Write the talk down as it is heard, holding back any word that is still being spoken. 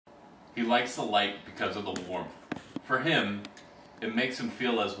He likes the light because of the warmth. For him, it makes him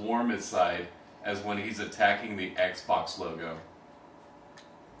feel as warm inside as when he's attacking the Xbox logo.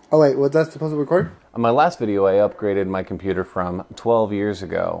 Oh wait, was that supposed to record? On my last video, I upgraded my computer from 12 years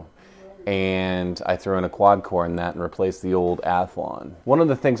ago, and I threw in a quad core in that and replaced the old Athlon. One of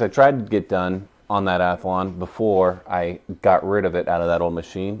the things I tried to get done on that Athlon before I got rid of it out of that old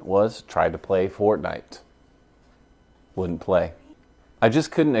machine was try to play Fortnite. Wouldn't play. I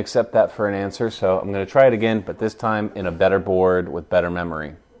just couldn't accept that for an answer, so I'm going to try it again, but this time in a better board with better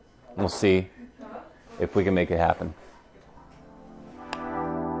memory. We'll see if we can make it happen.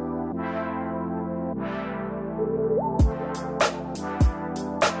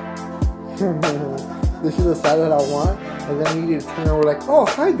 This is the side that I want, and then you need to turn over like, oh,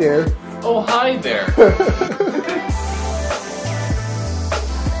 hi there. Oh, hi there.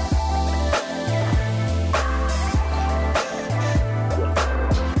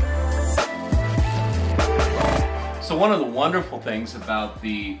 So one of the wonderful things about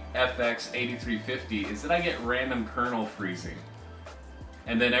the FX 8350 is that I get random kernel freezing.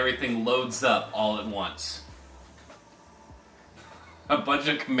 And then everything loads up all at once. A bunch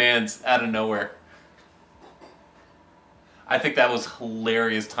of commands out of nowhere. I think that was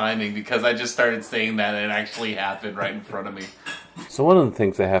hilarious timing because I just started saying that and it actually happened right in front of me. So one of the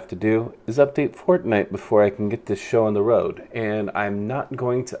things I have to do is update Fortnite before I can get this show on the road. And I'm not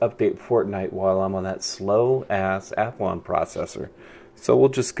going to update Fortnite while I'm on that slow-ass Athlon processor. So we'll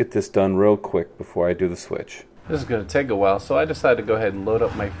just get this done real quick before I do the switch. This is going to take a while, so I decided to go ahead and load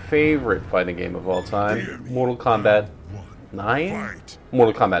up my favorite fighting game of all time, Mortal Kombat 9?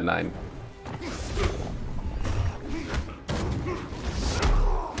 Mortal Kombat 9.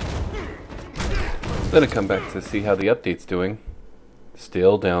 Then I come back to see how the update's doing.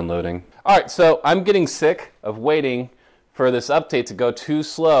 Still downloading. Alright, so I'm getting sick of waiting for this update to go too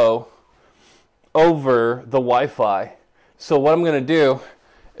slow over the Wi-Fi. So what I'm going to do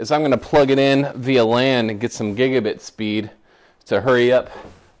is I'm going to plug it in via LAN and get some gigabit speed to hurry up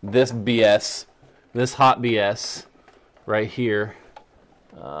this BS, this hot BS right here.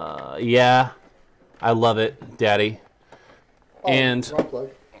 Yeah, I love it, Daddy. Oh, and wrong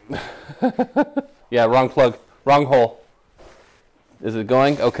plug. Yeah, wrong plug, wrong hole. Is it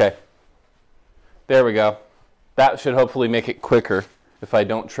going? Okay. There we go. That should hopefully make it quicker if I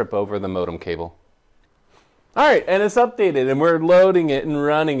don't trip over the modem cable. Alright, and it's updated, and we're loading it and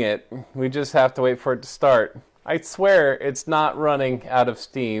running it. We just have to wait for it to start. I swear it's not running out of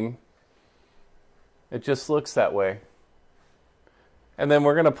steam. It just looks that way. And then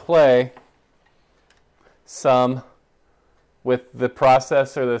we're going to play some with the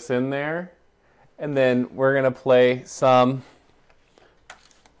processor that's in there. And then we're going to play some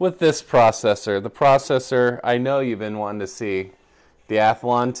with this processor. The processor I know you've been wanting to see. The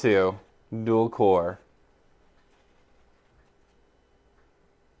Athlon II dual core.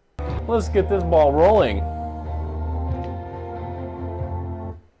 Let's get this ball rolling.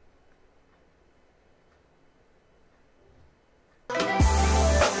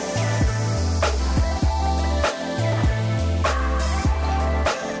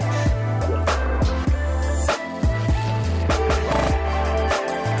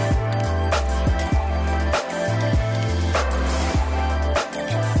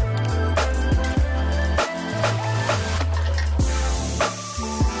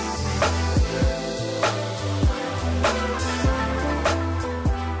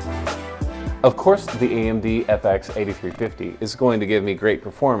 Of course, the AMD FX 8350 is going to give me great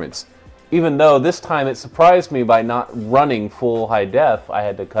performance. Even though this time it surprised me by not running full high def, I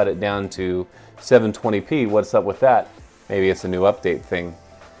had to cut it down to 720p. What's up with that? Maybe it's a new update thing.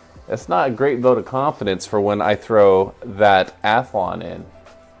 That's not a great vote of confidence for when I throw that Athlon in.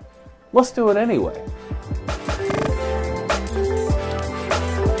 Let's do it anyway.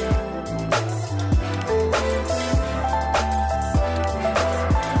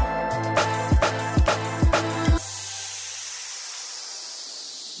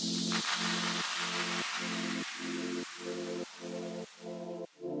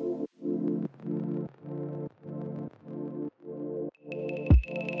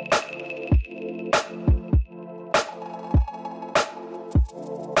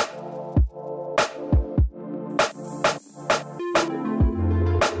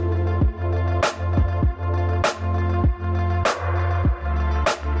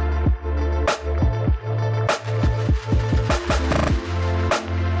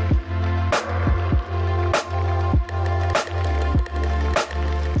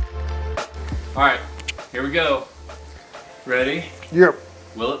 Alright, here we go. Ready? Yep.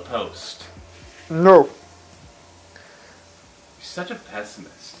 Will it post? No. You're such a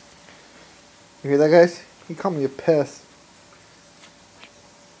pessimist. You hear that, guys? He called me a pest.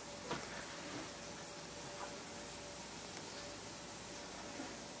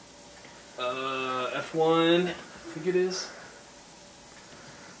 F1, I think it is.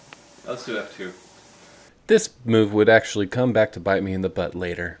 Let's do F2. This move would actually come back to bite me in the butt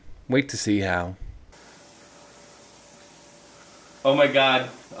later. Wait to see how. Oh my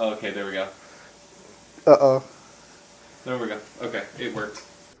god. Oh, okay, there we go. Uh-oh. There we go. Okay, it worked.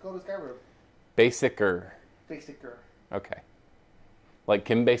 Let's go to Skyrim. Basicer. Basicer. Okay. Like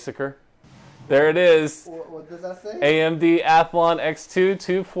Kim Basicer? There it is. What does that say? AMD Athlon X2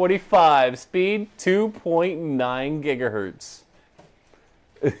 245. Speed 2.9 gigahertz.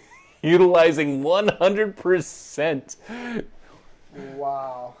 Utilizing 100%.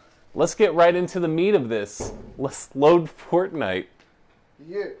 Wow. Let's get right into the meat of this. Let's load Fortnite.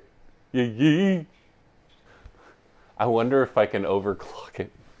 Yeah. Yee. I wonder if I can overclock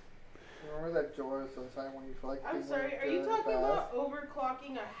it. Remember that joy sometimes when you feel like... I'm sorry, are you talking about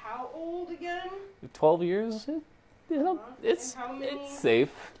overclocking a how old again? 12 years? It's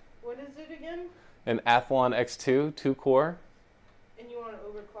safe. What is it again? An Athlon X2, 2-core. And you want to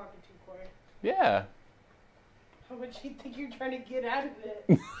overclock a 2-core? Yeah. How much do you think you're trying to get out of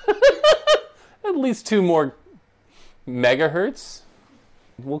it? At least 2 more megahertz.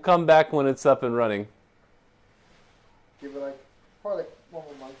 We'll come back when it's up and running. Give it probably 1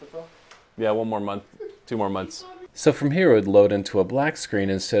 more month or so. Yeah, 1 more month, 2 more months. So from here it would load into a black screen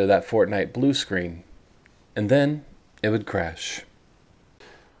instead of that Fortnite blue screen. And then it would crash.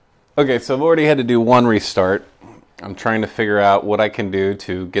 Okay, so I've already had to do 1 restart. I'm trying to figure out what I can do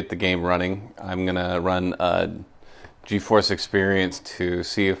to get the game running. I'm gonna run a GeForce Experience to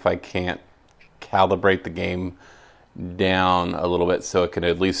see if I can't calibrate the game down a little bit so it can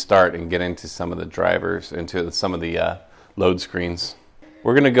at least start and get into some of the drivers, into some of the load screens.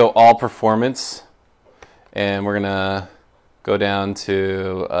 We're gonna go all performance, and we're gonna go down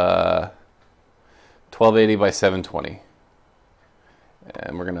to 1280 by 720,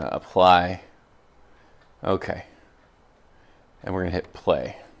 and we're gonna apply. Okay, and we're gonna hit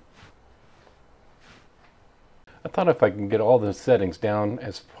play. I thought if I can get all the settings down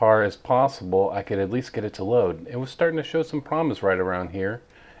as far as possible, I could at least get it to load. It was starting to show some promise right around here,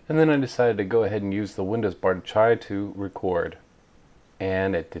 and then I decided to go ahead and use the Windows bar to try to record.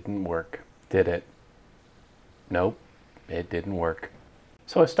 And it didn't work, did it? Nope, it didn't work.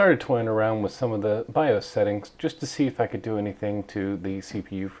 So I started toying around with some of the BIOS settings just to see if I could do anything to the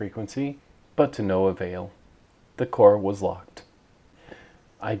CPU frequency, but to no avail. The core was locked.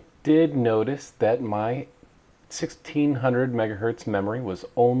 I did notice that my 1600 megahertz memory was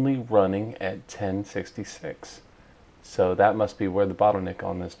only running at 1066. So that must be where the bottleneck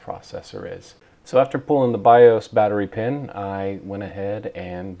on this processor is. So after pulling the BIOS battery pin, I went ahead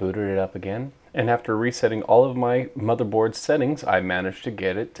and booted it up again. And after resetting all of my motherboard settings, I managed to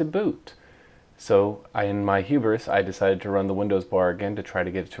get it to boot. So in my hubris, I decided to run the Windows bar again to try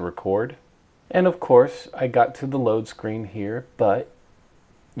to get it to record. And of course, I got to the load screen here, but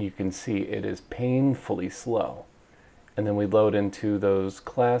you can see it is painfully slow. And then we load into those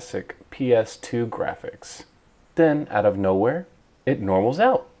classic PS2 graphics. Then, out of nowhere, it normals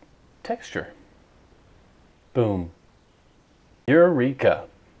out. Texture. Boom. Eureka.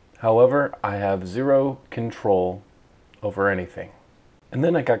 However, I have 0 control over anything. And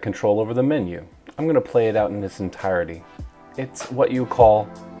then I got control over the menu. I'm going to play it out in its entirety. It's what you call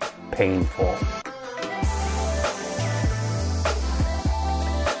painful.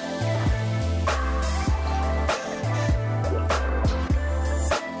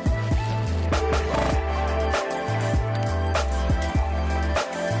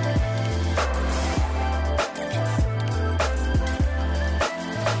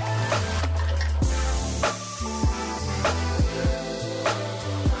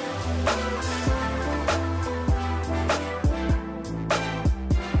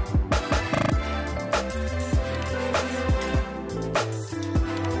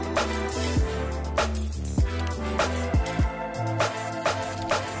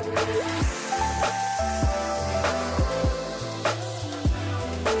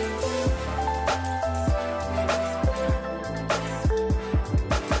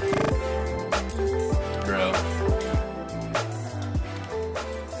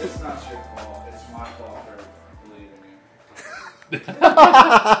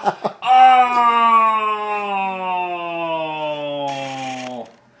 Oh!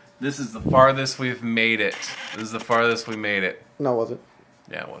 This is the farthest we've made it. This is the farthest we made it. No, was it?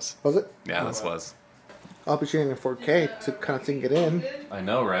 Yeah, it was. Was it? Yeah, this was. I'll be shooting in 4K to kind of sink it in. I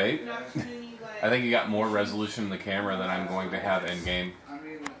know, right? I think you got more resolution in the camera than I'm going to have in game.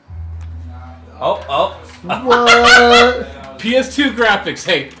 Oh. What? PS2 graphics.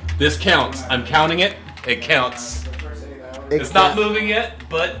 Hey, this counts. I'm counting it. It counts. It's not moving yet,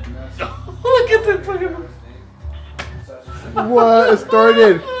 but look at the fucking. What? It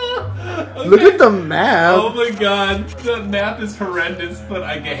started. Okay. Look at the map. Oh my god, the map is horrendous, but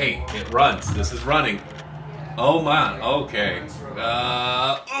hey, it runs. This is running. Oh my, okay.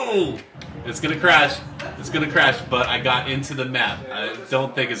 Oh, it's gonna crash. It's gonna crash, but I got into the map. I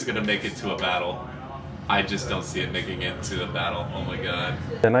don't think it's gonna make it to a battle. I just don't see it making it to a battle. Oh my god.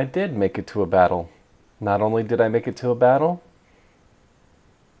 Then I did make it to a battle. Not only did I make it to a battle,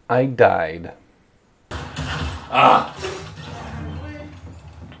 I died. Ah!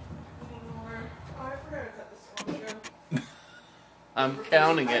 I'm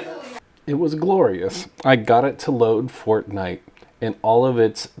counting it. It was glorious. I got it to load Fortnite in all of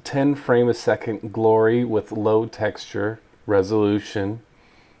its 10 frame a second glory with low texture resolution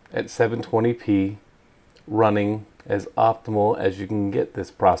at 720p, running as optimal as you can get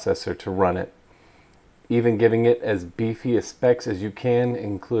this processor to run it. Even giving it as beefy a specs as you can,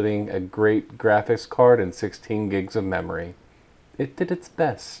 including a great graphics card and 16 gigs of memory. It did its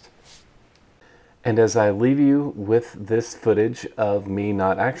best. And as I leave you with this footage of me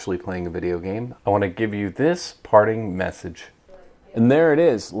not actually playing a video game, I want to give you this parting message. And there it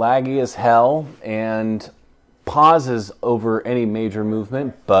is, laggy as hell, and pauses over any major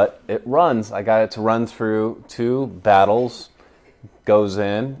movement, but it runs. I got it to run through 2 battles, goes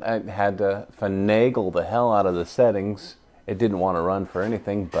in. I had to finagle the hell out of the settings. It didn't want to run for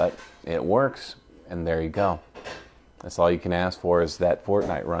anything, but it works, and there you go. That's all you can ask for, is that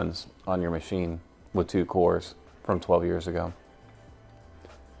Fortnite runs on your machine with 2 cores from 12 years ago.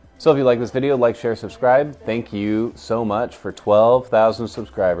 So if you like this video, like, share, subscribe. Thank you so much for 12,000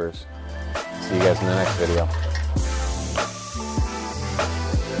 subscribers. See you guys in the next video.